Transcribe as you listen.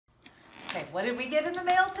what did we get in the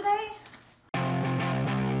mail today?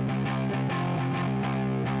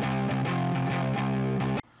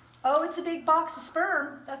 Oh, it's a big box of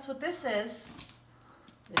sperm. That's what this is.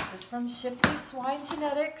 This is from Shipley Swine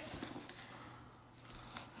Genetics.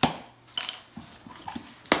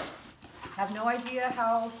 Have no idea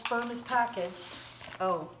how sperm is packaged.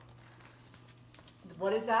 Oh,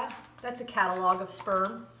 what is that? That's a catalog of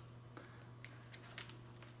sperm.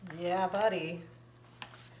 Yeah, buddy.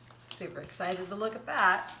 Super excited to look at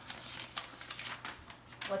that.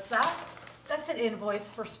 What's that? That's an invoice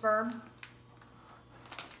for sperm.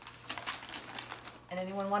 And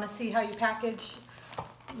anyone want to see how you package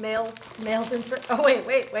mailed in sperm? Oh,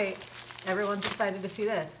 wait. Everyone's excited to see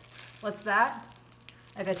this. What's that?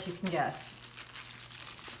 I bet you can guess.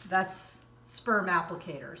 That's sperm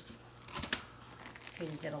applicators.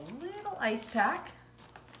 Okay, you get a little ice pack.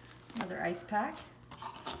 Another ice pack.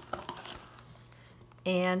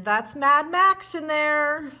 And that's Mad Max in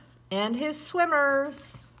there and his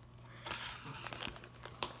swimmers.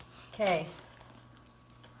 Okay,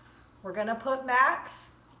 we're gonna put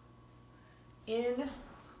Max in,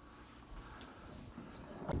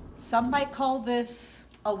 some might call this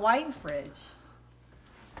a wine fridge,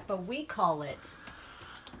 but we call it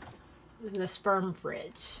the sperm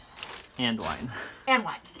fridge. And wine. And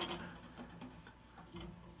wine.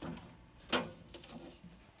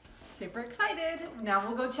 Super excited. Now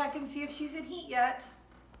we'll go check and see if she's in heat yet.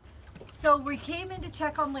 So we came in to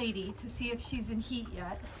check on Lady to see if she's in heat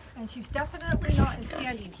yet. And she's definitely not in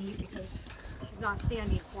standing heat because she's not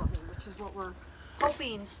standing for me, which is what we're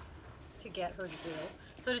hoping to get her to do.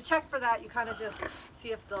 So to check for that, you kind of just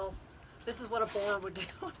see if they'll, this is what a boar would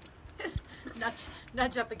do,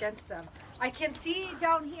 nudge up against them. I can see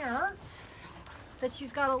down here that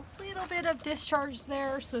she's got a little bit of discharge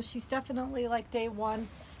there, so she's definitely like day one.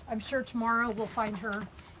 I'm sure tomorrow we'll find her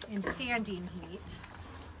in standing heat.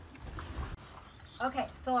 Okay,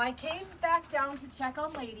 so I came back down to check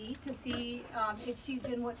on Lady to see if she's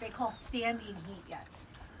in what they call standing heat yet.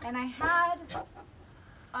 And I had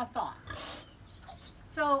a thought.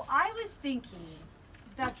 So I was thinking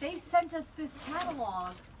that they sent us this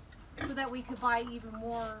catalog so that we could buy even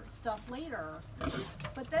more stuff later.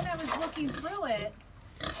 But then I was looking through it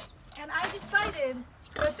and I decided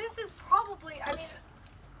that this is probably, I mean,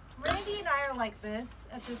 Randy and I are like this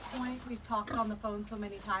at this point. We've talked on the phone so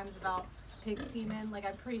many times about pig semen. Like,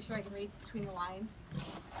 I'm pretty sure I can read between the lines.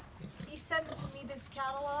 He sent me this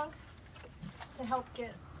catalog to help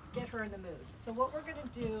get her in the mood. So what we're gonna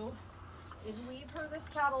do is leave her this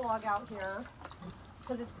catalog out here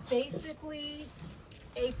because it's basically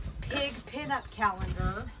a pig pinup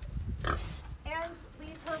calendar, and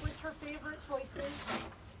leave her with her favorite choices.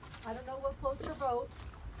 I don't know what floats her boat,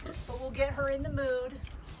 but we'll get her in the mood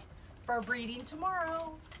for breeding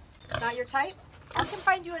tomorrow. Not your type? I can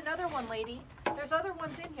find you another one, Lady. There's other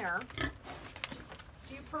ones in here.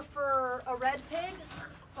 Do you prefer a red pig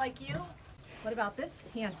like you? What about this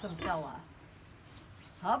handsome fella?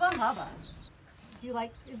 Hubba hubba. Do you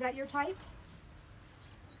like, is that your type?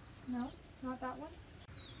 No, not that one?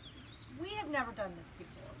 We have never done this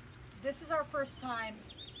before. This is our first time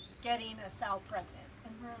getting a sow pregnant.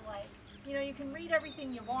 And we're like, you know, you can read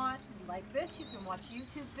everything you want. You like this, you can watch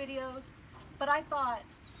YouTube videos. But I thought,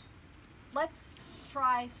 let's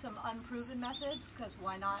try some unproven methods, because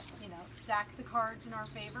why not, you know, stack the cards in our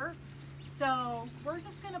favor. So we're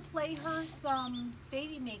just gonna play her some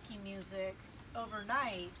baby making music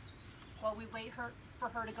overnight while we wait for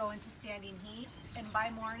her to go into standing heat. And by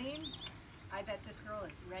morning, I bet this girl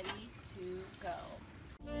is ready to go.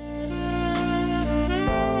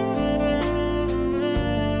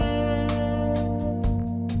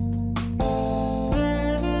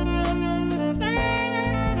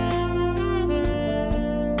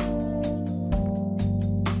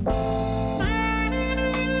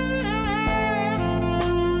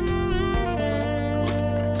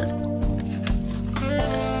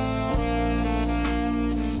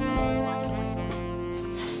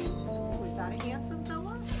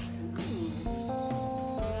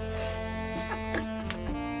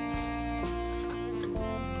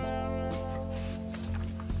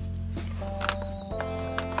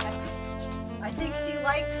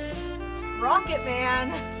 Rocket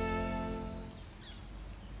Man.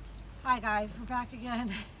 Hi guys, we're back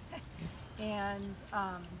again. And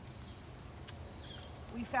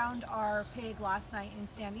we found our pig last night in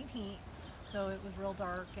standing heat, so it was real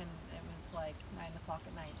dark and it was like 9 o'clock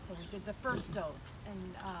at night. So we did the first dose,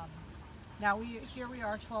 and now here we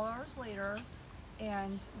are 12 hours later,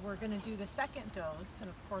 and we're going to do the second dose. And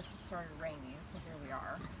of course it started raining, so here we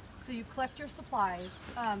are. So you collect your supplies.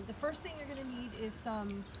 The first thing you're going to need is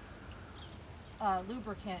some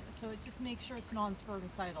lubricant, so it just makes sure it's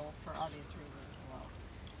non-spermicidal for obvious reasons as well.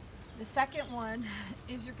 The second one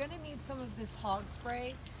is you're going to need some of this hog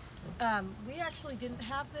spray. We actually didn't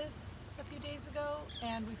have this a few days ago,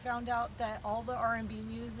 and we found out that all the R&B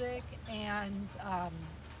music and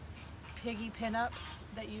piggy pinups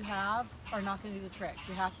that you have are not going to do the trick.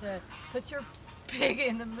 You have to put your pig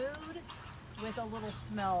in the mood with a little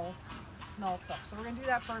smell stuff. So we're going to do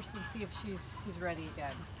that first and see if she's ready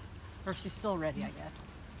again. Or if she's still ready, I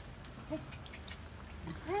guess.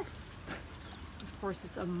 Yes. Of course,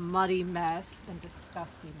 it's a muddy mess and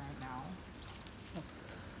disgusting right now. Let's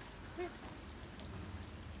see.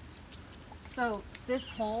 So this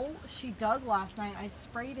hole she dug last night, I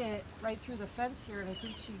sprayed it right through the fence here, and I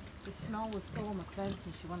think the smell was still on the fence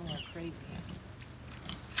and she went a little crazy.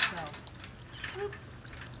 So, oops.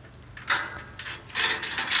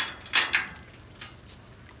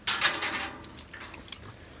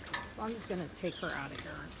 So I'm just gonna take her out of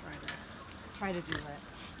here and try to do it.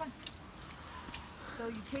 Come on. So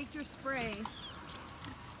you take your spray,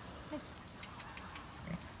 and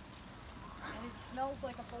it smells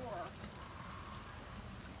like a boar.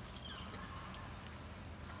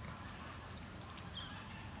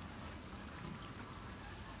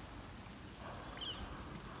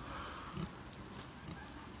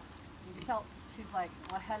 You can tell she's like,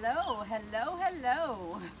 well, hello, hello,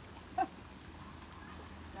 hello.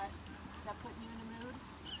 That putting you in the mood?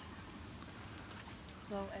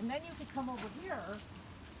 So, and then you could come over here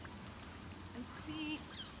and see,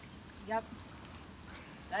 yep,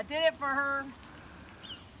 that did it for her.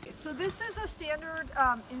 Okay, so this is a standard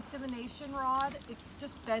insemination rod. It's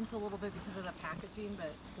just bent a little bit because of the packaging, but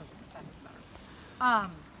it doesn't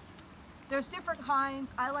matter. There's different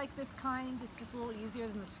kinds. I like this kind. It's just a little easier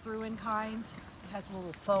than the screw-in kind. It has a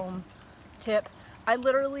little foam tip. I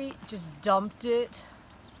literally just dipped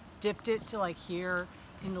it to like here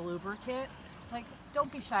in the lubricant. Like,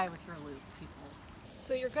 don't be shy with your lube, people.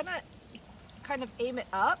 So you're gonna kind of aim it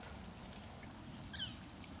up.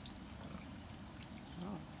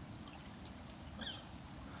 Oh. I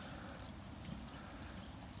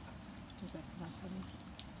think that's enough for me.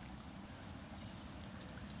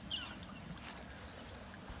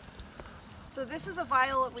 So this is a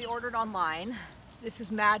vial that we ordered online. This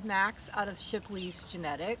is Mad Max out of Shipley's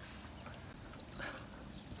Genetics.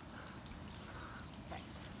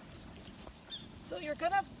 So you're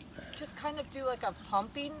gonna just kind of do like a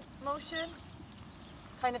pumping motion,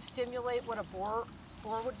 kind of stimulate what a boar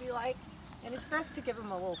would be like. And it's best to give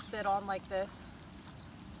them a little sit on like this.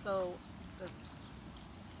 So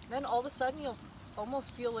then all of a sudden you'll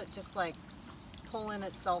almost feel it just like pulling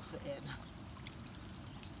itself in.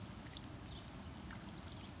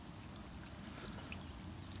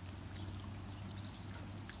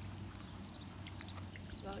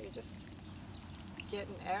 So you're just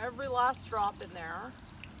getting every last drop in there.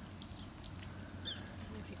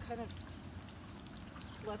 And if you kind of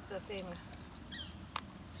let the thing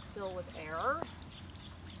fill with air,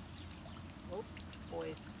 oh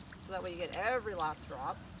boys, so that way you get every last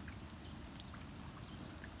drop.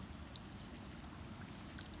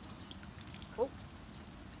 Oh.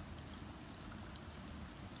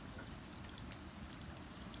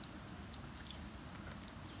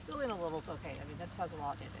 Spilling a little is okay. I mean, this has a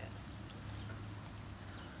lot in it.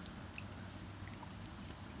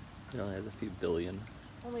 It only has a few billion.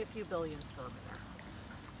 Only a few billion sperm in there.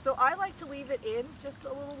 So I like to leave it in just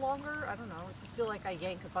a little longer. I don't know, I just feel like I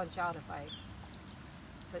yank a bunch out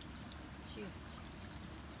but she's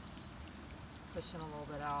pushing a little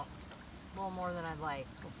bit out. A little more than I'd like.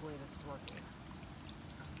 Hopefully this is working.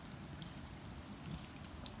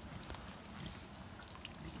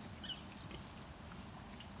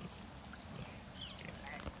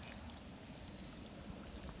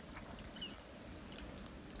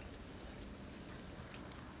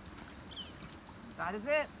 That is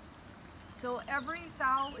it. So every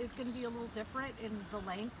sow is going to be a little different in the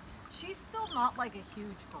length. She's still not like a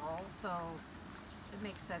huge girl, so it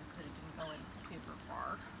makes sense that it didn't go in super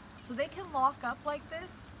far. So they can lock up like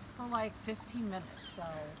this for like 15 minutes. So,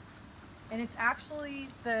 and it's actually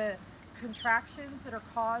the contractions that are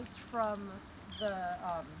caused from the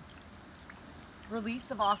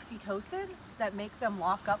release of oxytocin that make them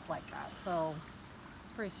lock up like that. So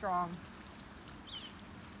pretty strong.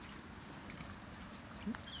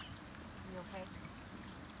 You okay?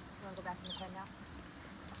 You want to go back in the pen now?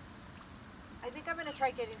 I think I'm going to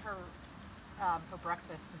try getting her for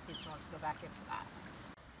breakfast and see if she wants to go back in for that.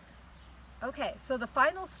 Okay, so the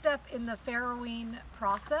final step in the farrowing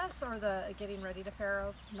process, or the getting ready to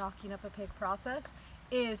farrow, knocking up a pig process,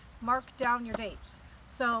 is mark down your dates.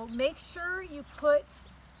 So make sure you put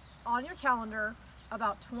on your calendar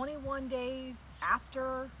about 21 days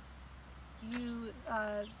after you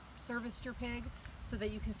serviced your pig, so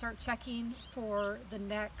that you can start checking for the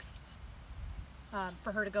next,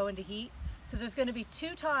 for her to go into heat. Because there's going to be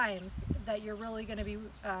 2 times that you're really going to be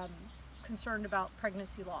concerned about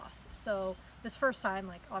pregnancy loss. So this first time,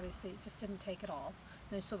 like obviously it just didn't take at all.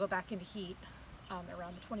 And then she'll go back into heat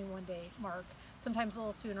around the 21-day mark. Sometimes a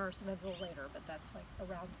little sooner, sometimes a little later, but that's like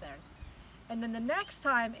around there. And then the next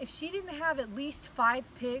time, if she didn't have at least 5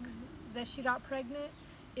 pigs that she got pregnant,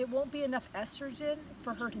 it won't be enough estrogen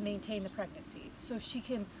for her to maintain the pregnancy. So she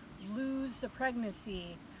can lose the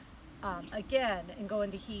pregnancy again and go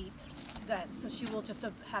into heat then. So she will just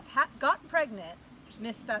have gotten pregnant,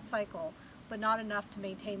 missed that cycle, but not enough to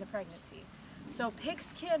maintain the pregnancy. So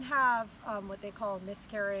pigs can have what they call a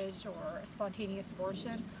miscarriage or a spontaneous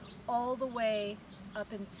abortion all the way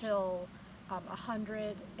up until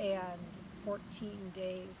 114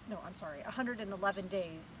 days, no, I'm sorry, 111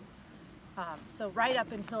 days. So right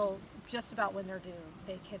up until just about when they're due,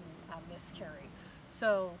 they can miscarry.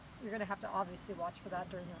 So you're gonna have to obviously watch for that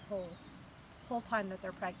during your whole time that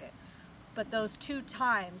they're pregnant. But those 2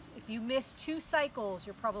 times, if you miss 2 cycles,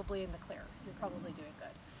 you're probably in the clear. You're probably doing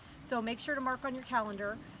good. So make sure to mark on your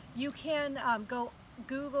calendar. You can go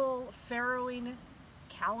Google farrowing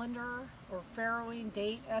calendar or farrowing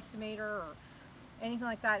date estimator or anything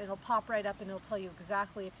like that. It'll pop right up and it'll tell you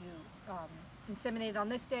exactly if you inseminated on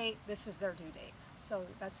this date, this is their due date. So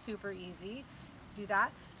that's super easy. Do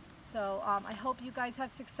that. So I hope you guys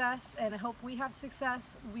have success, and I hope we have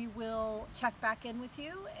success. We will check back in with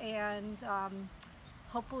you and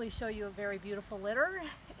hopefully show you a very beautiful litter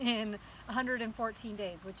in 114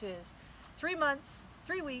 days, which is 3 months,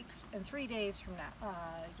 3 weeks, and 3 days from now,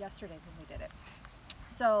 yesterday when we did it.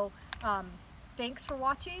 So thanks for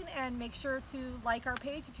watching, and make sure to like our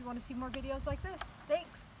page if you want to see more videos like this.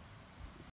 Thanks.